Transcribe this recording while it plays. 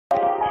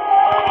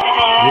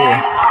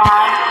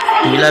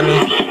Do you love me?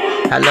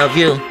 I love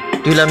you.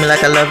 Do you love me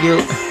like I love you?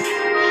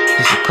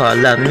 This is called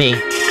love me. Know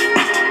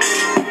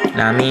what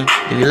I mean?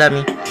 Do you love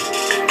me?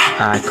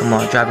 Alright, come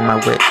on, driving my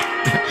whip.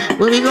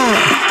 Where we going?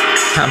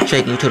 I'm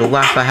taking you to the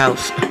Waffle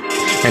House.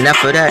 And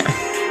after that,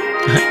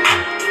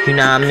 you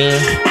know what I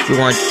mean? We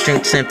want to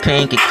drink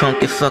champagne, get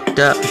crunk, get fucked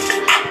up.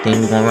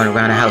 Then we gonna run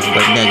around the house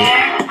butt naked.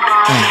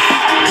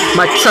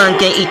 My tongue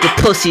can't eat the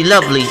pussy,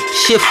 lovely,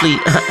 shiftly,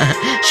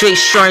 straight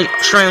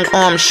strong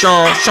arm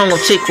strong gon'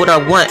 take what I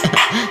want.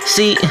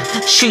 See,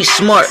 street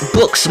smart,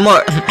 book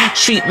smart,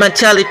 street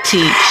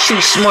mentality,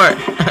 street smart.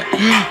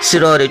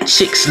 Said all the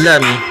chicks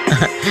love me,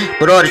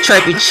 but all the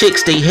trippy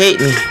chicks, they hate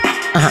me.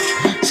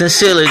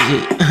 Sincerely,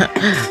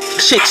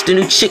 chicks, the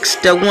new chicks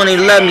that wanna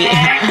love me,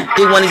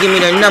 they wanna give me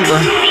their number.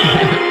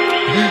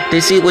 They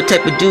see what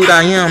type of dude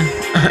I am.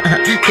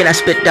 Can I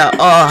spit out?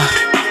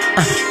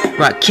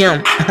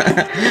 Rakim.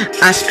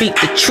 I speak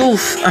the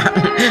truth.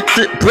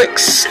 Flip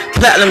bricks,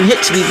 platinum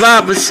hits, we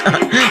robbers.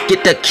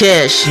 Get that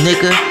cash,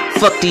 nigga.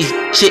 Fuck these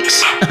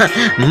chicks.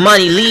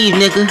 Money leave,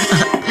 nigga.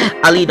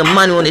 I leave the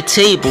money on the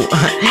table.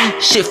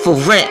 Shit for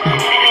rent,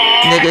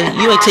 nigga.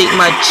 You ain't take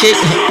my chick.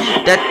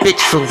 That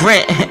bitch for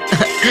rent.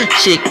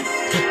 Chick.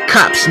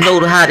 Cops know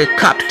how to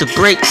cop the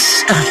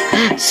brakes.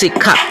 Say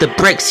cop the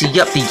brakes, see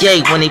up the yay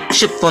when they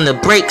chip on the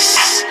brakes.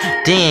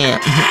 Damn,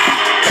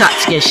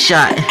 cops get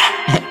shot.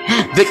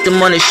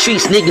 Victim on the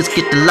streets, niggas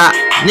get the lock.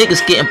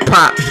 Niggas getting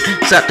popped.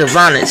 Stop the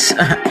violence.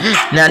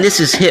 Now this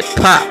is hip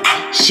hop.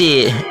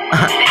 Shit.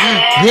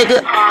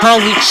 Nigga,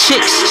 hungry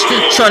chicks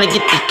trying to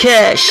get the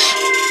cash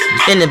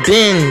in the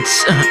bins,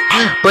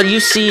 but you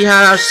see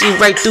how I see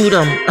right through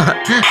them.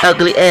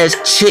 Ugly ass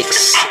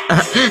chicks.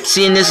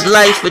 Seeing this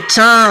life for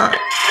time,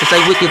 it's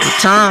like wicked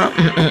for time.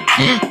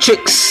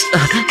 Tricks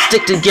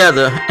stick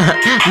together.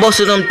 Most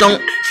of them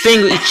don't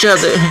finger each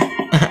other.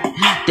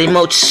 They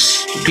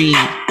must be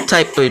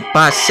type of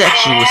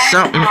bisexual or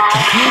something.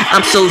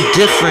 I'm so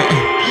different,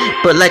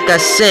 but like I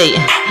say,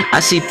 I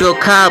see Bill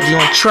Cosby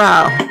on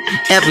trial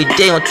every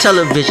day on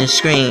television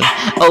screen.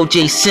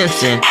 O.J.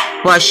 Simpson,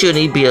 why shouldn't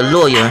he be a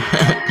lawyer?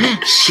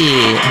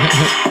 Shit.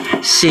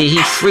 See,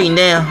 he free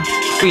now,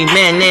 free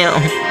man now,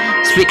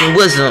 speaking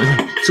wisdom.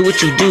 So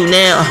what you do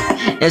now?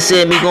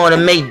 Instead of me going to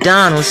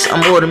McDonald's,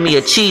 I'm ordering me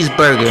a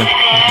cheeseburger.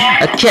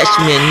 A catch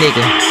me a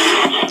nigga.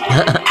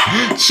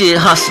 Shit,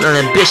 hustle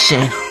and ambition,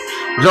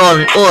 law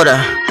and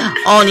order.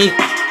 Only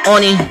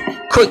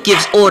Quick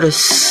gives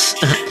orders.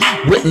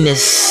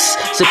 Witness,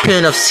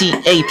 subpoena of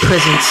CA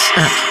prisons.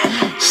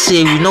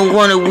 See, no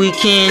wonder we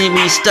can't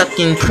be stuck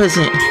in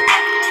prison,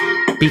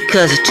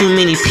 because there's too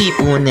many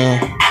people in there.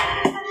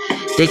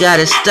 They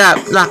gotta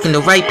stop locking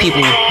the right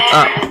people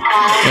up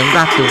and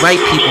lock the right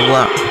people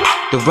up.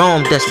 The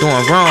wrong that's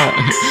doing wrong,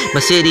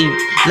 but say they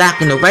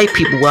locking the right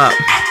people up,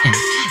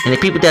 and the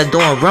people that's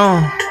doing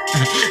wrong,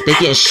 they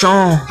getting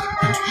strong,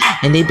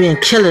 and they being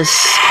killers.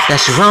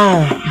 That's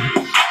wrong.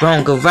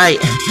 Wrong or right.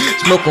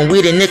 Smoking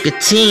weed and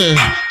nicotine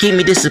keep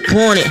me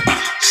disappointed.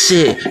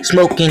 Shit,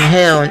 smoking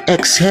hell and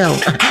exhale.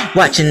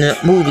 Watching the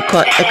movie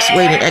called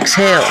X-Wait and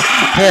Exhale.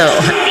 Hell,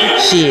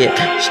 shit,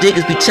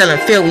 niggas be telling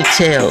fairy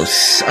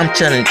tales. I'm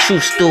telling the true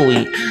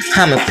story.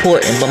 I'm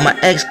important, but my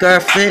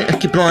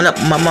ex-girlfriend keep blowing up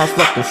my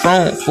motherfucking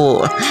phone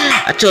for.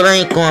 I told her I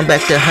ain't going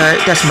back to her.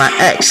 That's my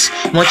ex.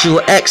 Once you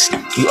an ex,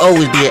 you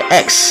always be an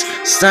ex.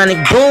 Sonic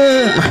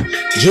boom.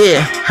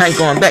 Yeah, I ain't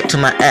going back to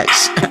my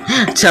ex.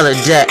 Tell her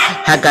that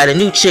I got a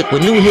new chick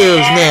with new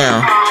heels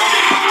now.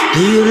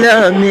 Do you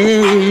love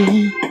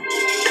me?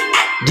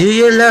 Do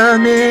you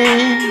love me?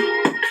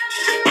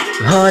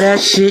 All that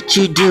shit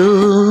you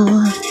do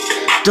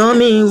don't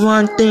mean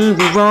one thing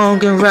but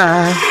wrong and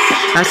right.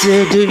 I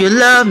said, do you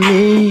love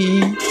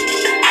me?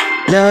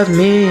 Love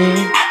me?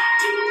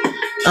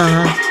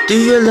 Do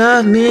you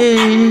love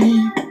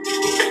me?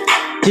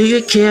 Do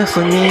you care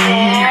for me?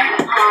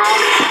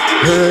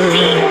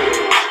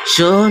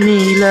 Show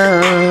me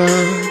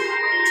love.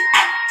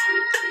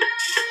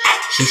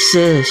 She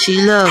said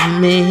she loved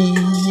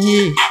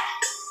me.